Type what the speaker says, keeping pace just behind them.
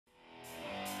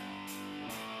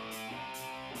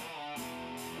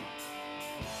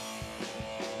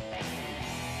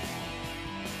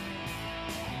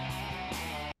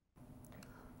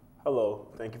Hello,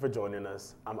 thank you for joining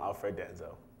us. I'm Alfred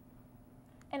Danzo.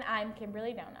 And I'm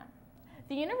Kimberly Dona.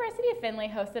 The University of Findlay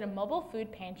hosted a mobile food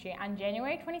pantry on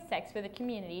January 26 for the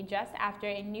community just after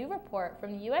a new report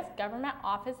from the U.S. Government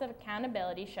Office of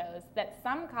Accountability shows that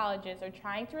some colleges are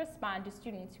trying to respond to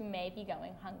students who may be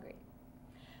going hungry.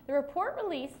 The report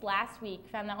released last week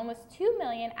found that almost 2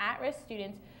 million at-risk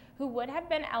students who would have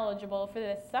been eligible for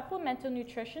the Supplemental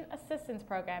Nutrition Assistance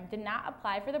Program did not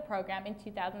apply for the program in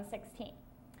 2016.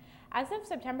 As of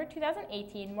September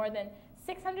 2018, more than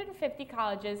 650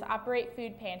 colleges operate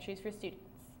food pantries for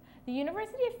students. The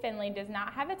University of Findlay does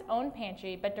not have its own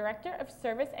pantry, but Director of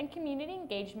Service and Community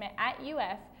Engagement at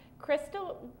UF,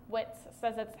 Crystal Witz,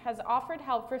 says it has offered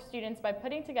help for students by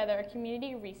putting together a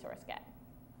community resource guide.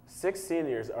 6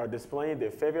 seniors are displaying their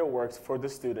favorite works for the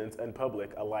students and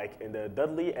public alike in the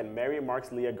Dudley and Mary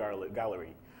Marks Leah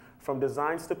Gallery. From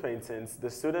designs to paintings, the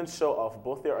students show off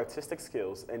both their artistic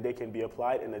skills and they can be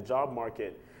applied in the job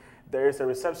market. There is a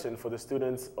reception for the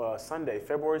students Sunday,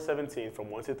 February 17th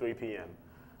from 1 to 3 p.m.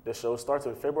 The show starts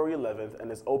on February 11th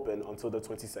and is open until the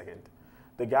 22nd.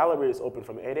 The gallery is open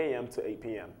from 8 a.m. to 8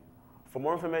 p.m. For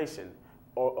more information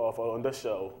on the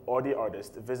show or the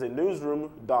artist, visit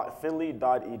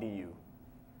newsroom.findlay.edu.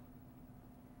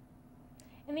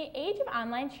 In the age of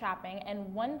online shopping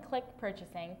and one-click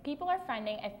purchasing, people are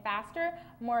finding a faster,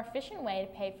 more efficient way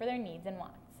to pay for their needs and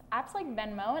wants. Apps like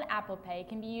Venmo and Apple Pay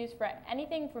can be used for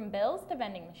anything from bills to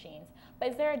vending machines.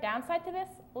 But is there a downside to this?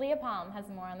 Leah Palm has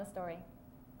more on the story.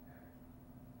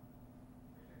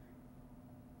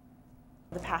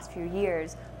 The past few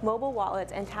years, mobile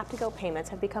wallets and tap-to-go payments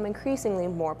have become increasingly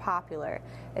more popular.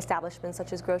 Establishments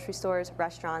such as grocery stores,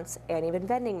 restaurants, and even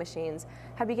vending machines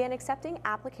have begun accepting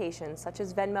applications such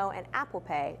as Venmo and Apple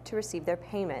Pay to receive their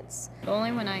payments. The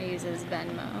only one I use is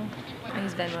Venmo. I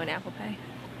use Venmo and Apple Pay.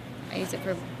 I use it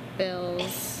for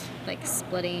bills, like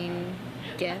splitting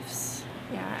gifts.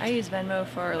 Yeah, I use Venmo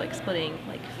for like splitting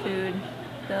like food,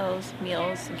 bills,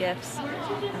 meals, gifts,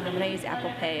 and I use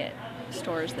Apple Pay at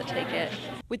stores that take it.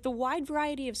 With the wide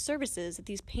variety of services that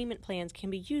these payment plans can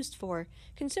be used for,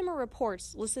 Consumer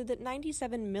Reports listed that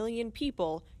 97 million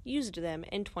people used them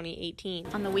in 2018.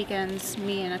 On the weekends,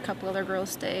 me and a couple other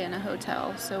girls stay in a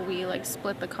hotel, so we like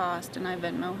split the cost and I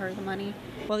Venmo her the money.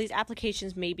 While these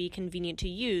applications may be convenient to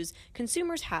use,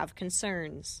 consumers have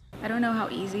concerns. I don't know how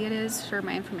easy it is for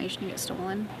my information to get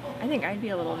stolen. I think I'd be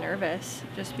a little nervous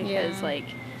just because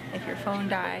like if your phone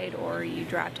died or you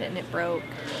dropped it and it broke,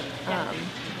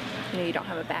 you don't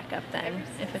have a backup then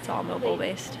if it's all mobile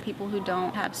based. People who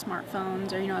don't have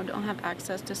smartphones or don't have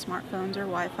access to smartphones or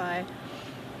Wi-Fi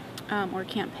or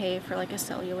can't pay for like a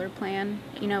cellular plan,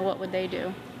 what would they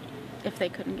do if they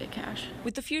couldn't get cash?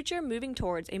 With the future moving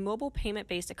towards a mobile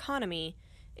payment-based economy,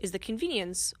 is the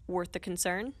convenience worth the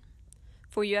concern?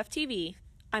 For UFTV,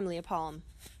 I'm Leah Palm.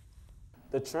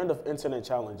 The trend of internet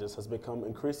challenges has become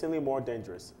increasingly more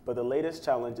dangerous, but the latest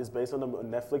challenge is based on the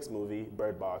Netflix movie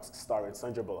Bird Box, starring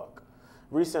Sandra Bullock.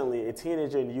 Recently, a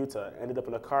teenager in Utah ended up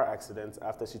in a car accident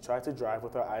after she tried to drive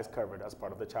with her eyes covered as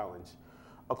part of the challenge.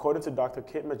 According to Dr.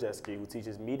 Kit Majeski, who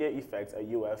teaches media effects at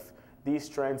UF, these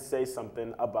trends say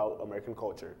something about American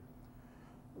culture.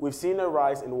 We've seen a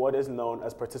rise in what is known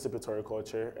as participatory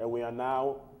culture, and we are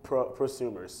now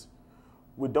prosumers.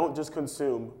 We don't just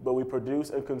consume, but we produce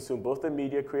and consume both the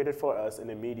media created for us and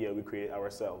the media we create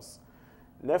ourselves.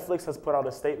 Netflix has put out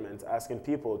a statement asking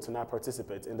people to not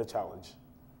participate in the challenge.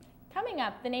 Coming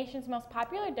up, the nation's most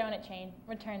popular donut chain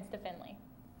returns to Findlay.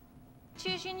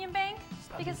 Choose Union Bank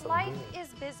because life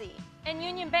is busy, and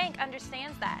Union Bank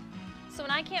understands that. So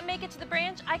when I can't make it to the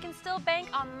branch, I can still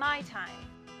bank on my time.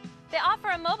 They offer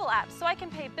a mobile app so I can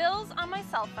pay bills on my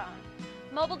cell phone.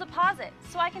 Mobile deposit,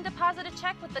 so I can deposit a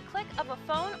check with the click of a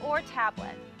phone or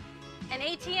tablet. And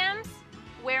ATMs,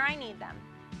 where I need them.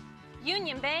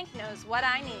 Union Bank knows what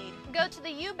I need. Go to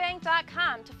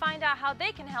theubank.com to find out how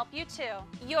they can help you too.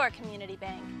 Your community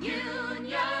bank.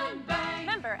 Union Bank.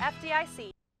 Member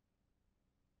FDIC.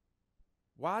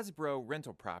 Wasbro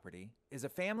Rental Property is a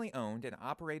family-owned and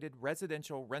operated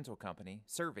residential rental company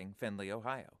serving Findlay,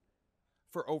 Ohio.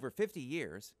 For over 50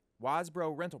 years,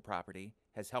 Wasbro Rental Property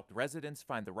has helped residents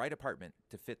find the right apartment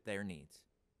to fit their needs.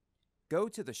 Go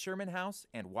to the Sherman House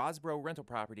and Wasbro Rental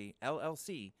Property,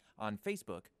 LLC on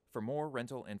Facebook for more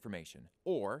rental information,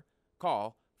 or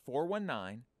call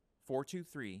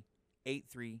 419-423-8321.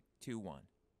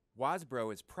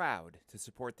 Wasbro is proud to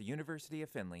support the University of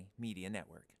Findlay Media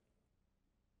Network.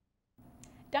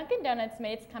 Dunkin' Donuts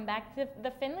made its comeback to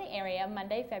the Findlay area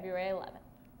Monday, February 11th.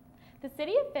 The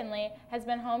city of Findlay has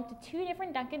been home to 2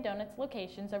 different Dunkin' Donuts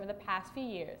locations over the past few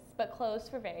years, but closed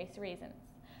for various reasons.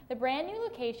 The brand new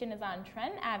location is on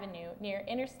Trent Avenue near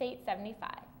Interstate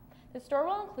 75. The store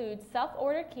will include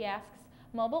self-order kiosks,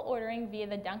 mobile ordering via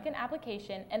the Dunkin'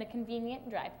 application, and a convenient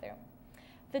drive-thru.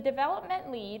 The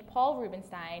development lead, Paul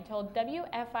Rubenstein, told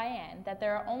WFIN that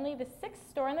there are only the 6th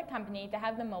store in the company to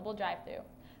have the mobile drive-thru.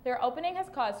 Their opening has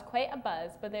caused quite a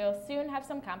buzz, but they will soon have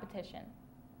some competition.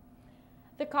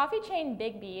 The coffee chain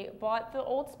Big B bought the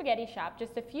old spaghetti shop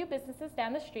just a few businesses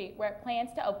down the street where it plans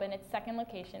to open its 2nd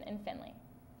location in Findlay.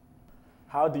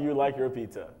 How do you like your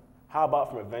pizza? How about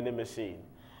from a vending machine?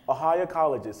 Ohio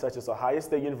colleges such as Ohio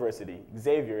State University,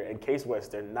 Xavier, and Case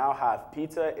Western now have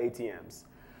pizza ATMs.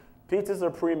 Pizzas are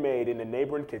pre-made in the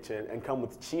neighboring kitchen and come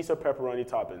with cheese or pepperoni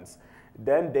toppings.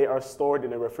 Then they are stored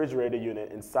in a refrigerated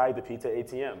unit inside the pizza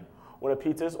ATM. When a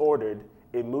pizza is ordered,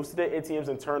 it moves to the ATM's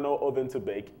internal oven to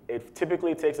bake. It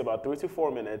typically takes about 3 to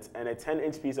 4 minutes, and a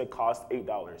 10-inch pizza costs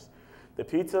 $8. The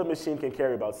pizza machine can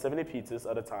carry about 70 pizzas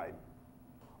at a time.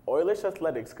 Oilers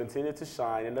athletics continue to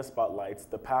shine in the spotlights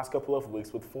the past couple of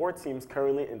weeks with 4 teams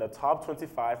currently in the top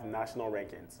 25 national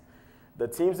rankings. The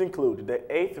teams include the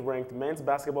 8th-ranked men's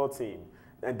basketball team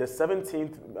and the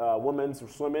 17th women's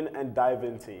swimming and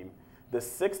diving team, the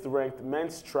 6th-ranked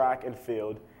men's track and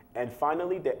field, and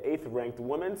finally the 8th-ranked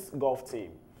women's golf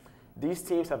team. These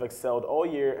teams have excelled all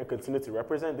year and continue to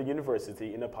represent the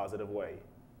university in a positive way.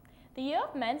 The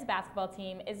UF men's basketball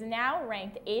team is now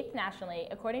ranked 8th nationally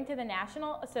according to the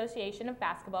National Association of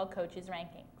Basketball Coaches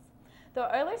rankings. The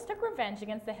Oilers took revenge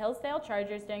against the Hillsdale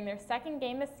Chargers during their 2nd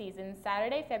game this season,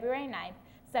 Saturday, February 9th,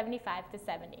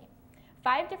 75-70.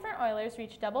 5 different Oilers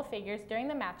reached double figures during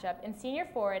the matchup, and senior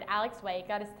forward Alex White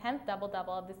got his 10th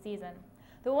double-double of the season.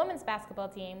 The women's basketball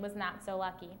team was not so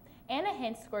lucky. Anna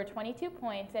Hintz scored 22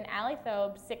 points and Allie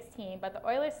Thobe 16, but the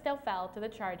Oilers still fell to the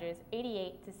Chargers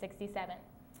 88-67.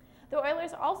 The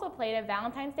Oilers also played a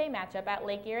Valentine's Day matchup at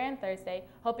Lake Erie on Thursday,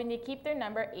 hoping to keep their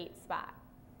number 8 spot.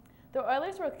 The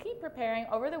Oilers will keep preparing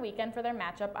over the weekend for their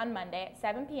matchup on Monday at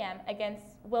 7 p.m. against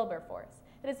Wilberforce.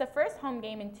 It is the first home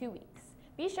game in 2 weeks.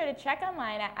 Be sure to check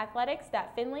online at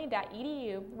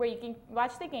athletics.findlay.edu where you can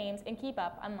watch the games and keep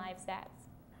up on live stats.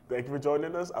 Thank you for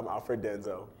joining us. I'm Alfred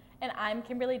Denzo. And I'm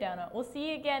Kimberly Dono. We'll see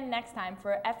you again next time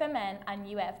for FMN on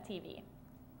UFTV.